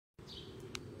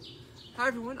Hi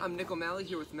everyone, I'm Nick O'Malley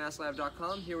here with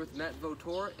MassLive.com, here with Matt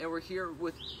Vautour, and we're here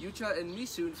with Yucha and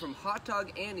Misun from Hot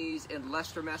Dog Annie's in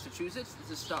Leicester, Massachusetts. This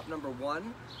is stop number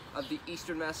 1 of the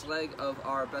Eastern Mass leg of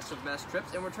our Best of Mass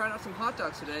trips, and we're trying out some hot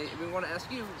dogs today, and we want to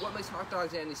ask you, what makes Hot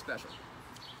Dogs Annie's special?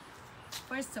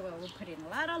 First of all, we put in a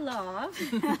lot of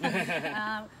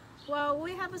love. Well,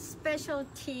 we have a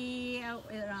specialty,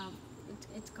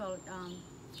 it's called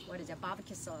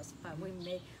barbecue sauce, but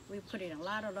we put in a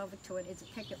lot of love to it. It's a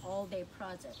all-day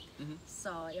project,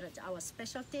 so it's our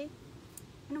specialty,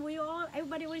 and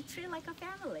everybody we treat like a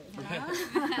family. You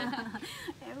know?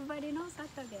 Everybody knows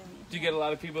Hot Dog Annie. Do you get a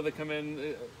lot of people that come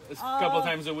in a couple of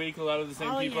times a week? A lot of the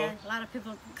same people. Yeah, a lot of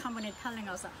people coming in telling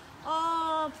us,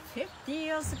 oh, 50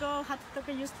 years ago, hot dog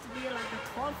used to be like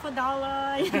 $12 for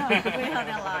 $1. You know, we heard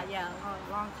a lot. Yeah,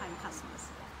 long-time customers.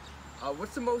 Yeah.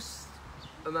 What's the most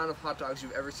amount of hot dogs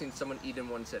you've ever seen someone eat in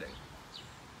one sitting?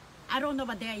 I don't know,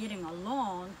 but they're eating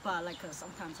alone. But like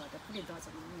sometimes like 3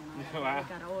 dozen, you know, wow. They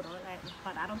got order.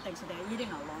 But I don't think so. They're eating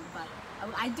alone. But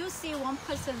I do see one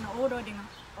person ordering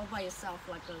all by yourself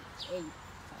like 8.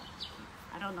 So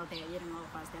I don't know. They're eating all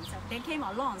by themselves. They came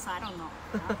alone, so I don't know.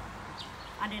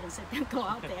 I didn't see them go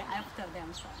out there after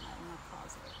them, so I'm not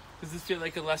positive. Does this feel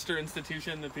like a Leicester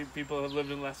institution that people who have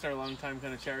lived in Leicester a long time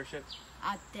kind of cherish it?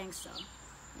 I think so.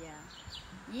 Yeah.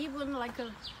 Even like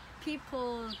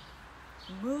people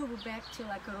move back to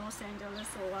like Los Angeles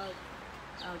or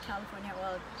California,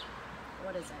 or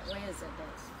what is it? Where is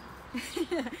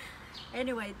it?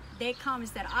 Anyway, they come and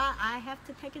said, I have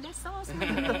to take that sauce.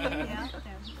 Yeah.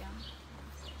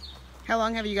 How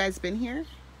long have you guys been here?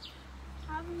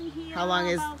 I've been here. How long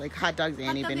is like Hot Dogs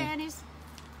Annie been? Annie's,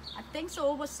 I think so,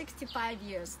 over 65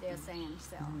 years. They're saying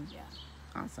so. Yeah.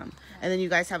 Awesome. Yeah. And then you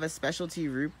guys have a specialty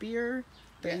root beer.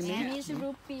 Yes. Annie's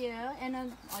root beer, and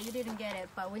you didn't get it,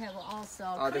 but we have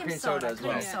also cream soda as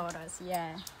well. Cream sodas,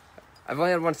 yeah. I've only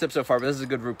had one sip so far, but this is a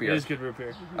good root beer. It is good root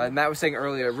beer. Matt was saying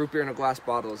earlier, root beer in a glass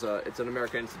bottle is it's an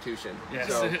American institution. Yes.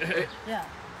 So it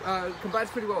combines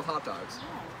pretty well with hot dogs.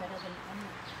 Yeah, better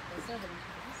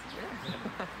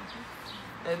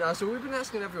than And so we've been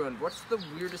asking everyone, what's the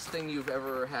weirdest thing you've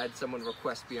ever had someone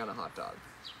request be on a hot dog?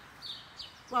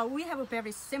 Well, we have a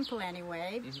very simple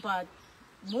anyway, but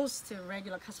most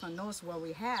regular customer knows what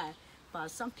we have. But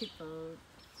some people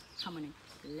come in,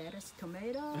 lettuce,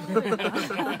 tomato.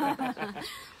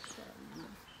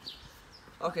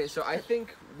 Okay, so I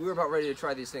think we're about ready to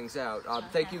try these things out.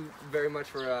 Thank you very much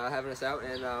for having us out,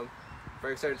 and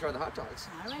very excited to try the hot dogs.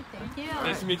 All right, thank you.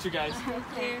 Nice to meet you guys. Thank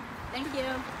you.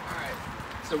 All right,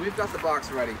 so we've got the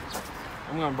box ready.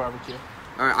 I'm going barbecue.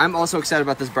 All right, I'm also excited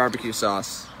about this barbecue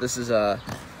sauce. This is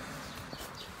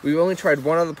we only tried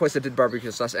one other place that did barbecue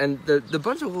sauce, and the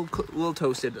buns are a little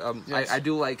toasted. Yes. I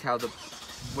do like how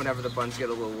whenever the buns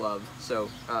get a little love. So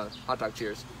hot dog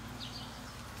cheers.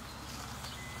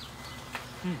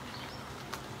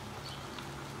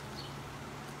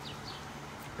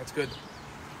 That's good.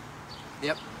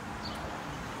 Yep.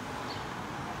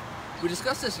 We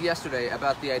discussed this yesterday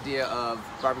about the idea of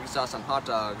barbecue sauce on hot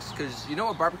dogs, because you know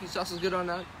what barbecue sauce is good on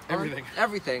that? Everything.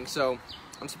 Everything. So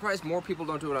I'm surprised more people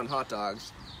don't do it on hot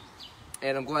dogs,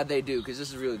 and I'm glad they do, because this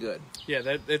is really good.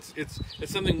 Yeah, it's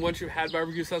something. Once you've had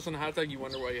barbecue sauce on a hot dog, you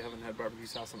wonder why you haven't had barbecue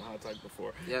sauce on a hot dog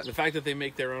before. Yep. The fact that they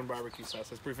make their own barbecue sauce,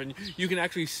 that's pretty fun. You can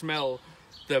actually smell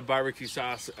the barbecue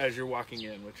sauce as you're walking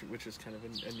in, which is kind of a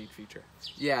neat feature.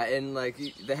 Yeah, and like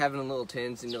they have it in little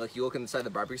tins, and you look inside the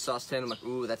barbecue sauce tin. I'm like,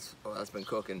 ooh, that's been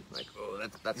cooking. Like, oh,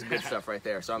 that's good stuff right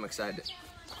there. So I'm excited.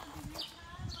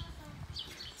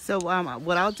 So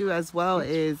what I'll do as well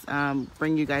is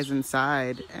bring you guys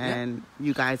inside, and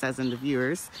you guys as in the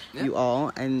viewers, you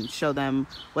all, and show them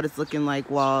what it's looking like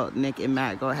while Nick and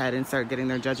Matt go ahead and start getting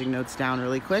their judging notes down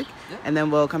really quick, and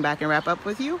then we'll come back and wrap up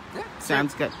with you.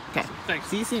 Sounds good. Okay. Thanks.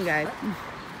 See you soon, guys.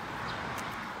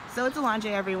 So it's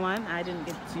Alonjay, everyone. I didn't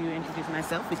get to introduce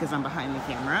myself because I'm behind the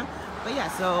camera, but yeah,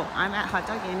 so I'm at Hot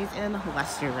Dog Annie's in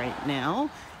Leicester right now,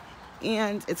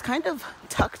 and it's kind of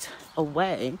tucked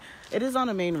away. It is on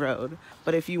a main road,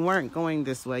 but if you weren't going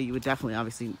this way, you would definitely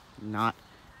obviously not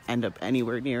end up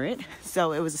anywhere near it.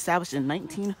 So it was established in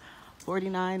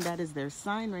 1949. That is their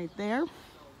sign right there.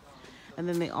 And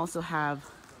then they also have,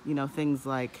 things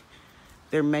like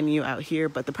their menu out here,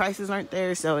 but the prices aren't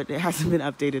there, so it hasn't been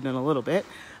updated in a little bit.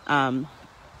 But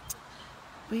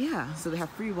yeah, so they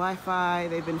have free Wi-Fi.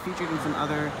 They've been featured in some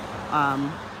other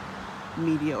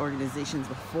media organizations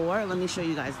before. Let me show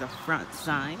you guys the front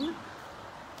sign.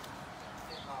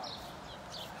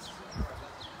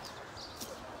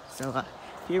 So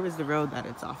here is the road that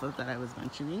it's off of that I was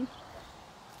mentioning.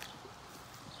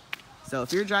 So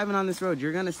if you're driving on this road,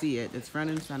 you're going to see it. It's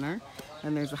front and center.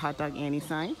 And there's a Hot Dog Annie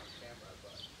sign.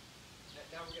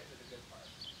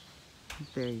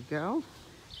 There you go.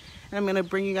 And I'm gonna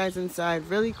bring you guys inside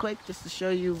really quick just to show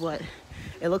you what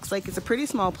it looks like. It's a pretty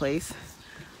small place.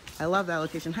 I love that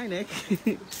location. Hi, Nick.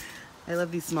 I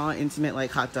love these small, intimate,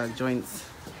 like hot dog joints.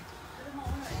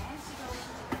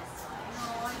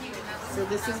 So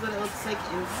this is what it looks like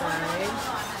inside.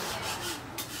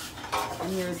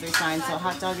 And here's their sign. So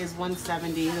hot dog is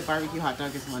 $170. The barbecue hot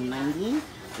dog is $190.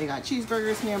 They got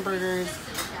cheeseburgers, hamburgers.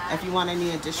 If you want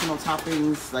any additional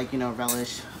toppings, like, you know,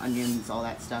 relish, onions, all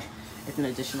that stuff, it's an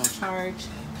additional charge.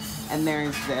 And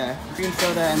there's the green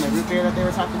soda and the root beer that they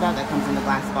were talking about that comes in the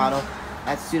glass bottle.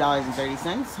 That's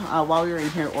 $2.30. While we were in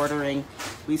here ordering,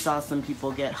 we saw some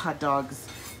people get hot dogs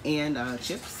and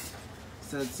chips.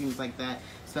 So it seems like that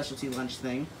specialty lunch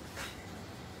thing.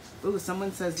 Ooh,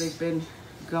 someone says they've been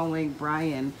going,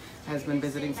 Brian has been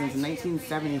visiting since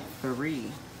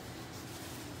 1973.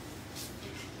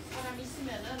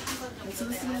 And so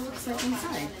this is what it looks like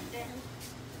inside.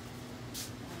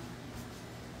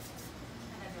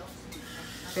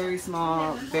 Very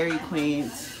small, very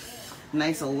quaint,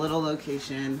 nice little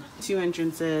location, 2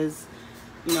 entrances,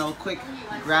 you know, quick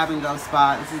grab and go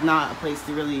spot. This is not a place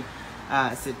to really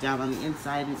sit down on the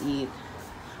inside and eat,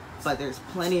 but there's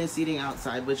plenty of seating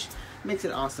outside, which makes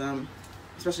it awesome,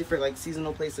 especially for like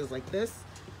seasonal places like this.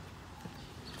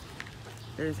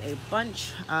 There's a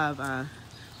bunch of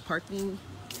parking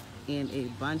and a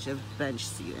bunch of bench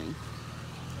seating.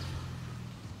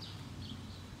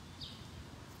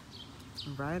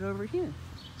 Right over here.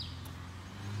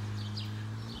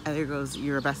 And there goes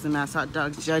your Best in Mass hot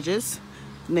dogs judges,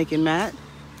 Nick and Matt,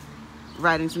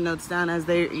 writing some notes down as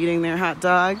they're eating their hot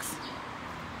dogs.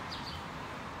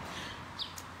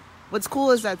 What's cool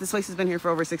is that this place has been here for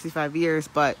over 65 years,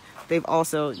 but they've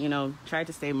also, you know, tried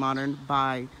to stay modern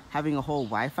by having a whole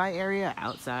Wi-Fi area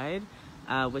outside,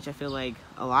 which I feel like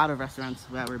a lot of restaurants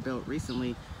that were built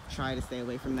recently try to stay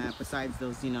away from that, besides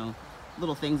those, you know,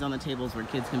 little things on the tables where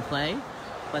kids can play.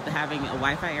 But having a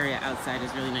Wi-Fi area outside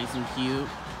is really nice and cute.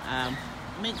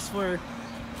 Makes for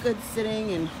good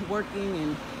sitting and working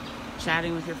and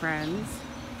chatting with your friends.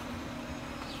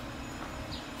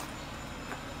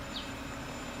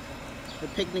 The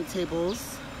picnic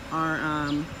tables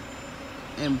are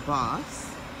embossed,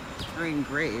 or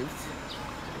engraved,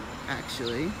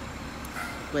 actually,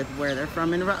 with where they're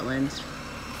from in Rutland.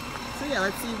 So yeah,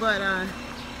 let's see what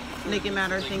Nick and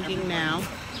Matt are thinking now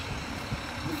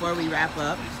before we wrap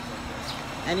up.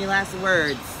 Any last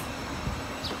words?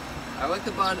 I like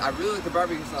the bun. I really like the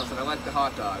barbecue sauce, and I like the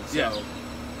hot dog. So. Yeah.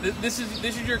 This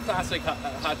is your classic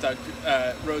hot dog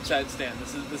roadside stand.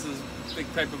 This is the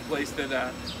type of place that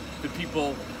that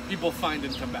people find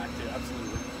and come back to.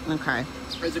 Absolutely. Okay.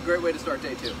 It's a great way to start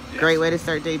day 2. Yes. Great way to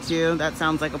start day 2. That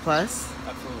sounds like a plus.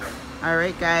 Absolutely. All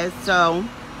right, guys. So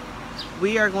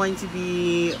we are going to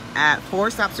be at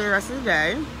 4 stops for the rest of the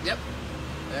day. Yep.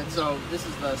 And so this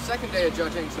is the second day of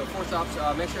judging, so 4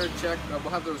 stops. Make sure to check. We'll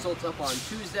have the results up on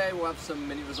Tuesday. We'll have some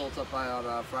mini results up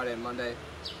on Friday and Monday.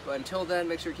 But until then,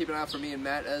 make sure to keep an eye out for me and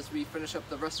Matt as we finish up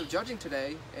the rest of judging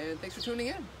today. And thanks for tuning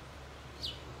in.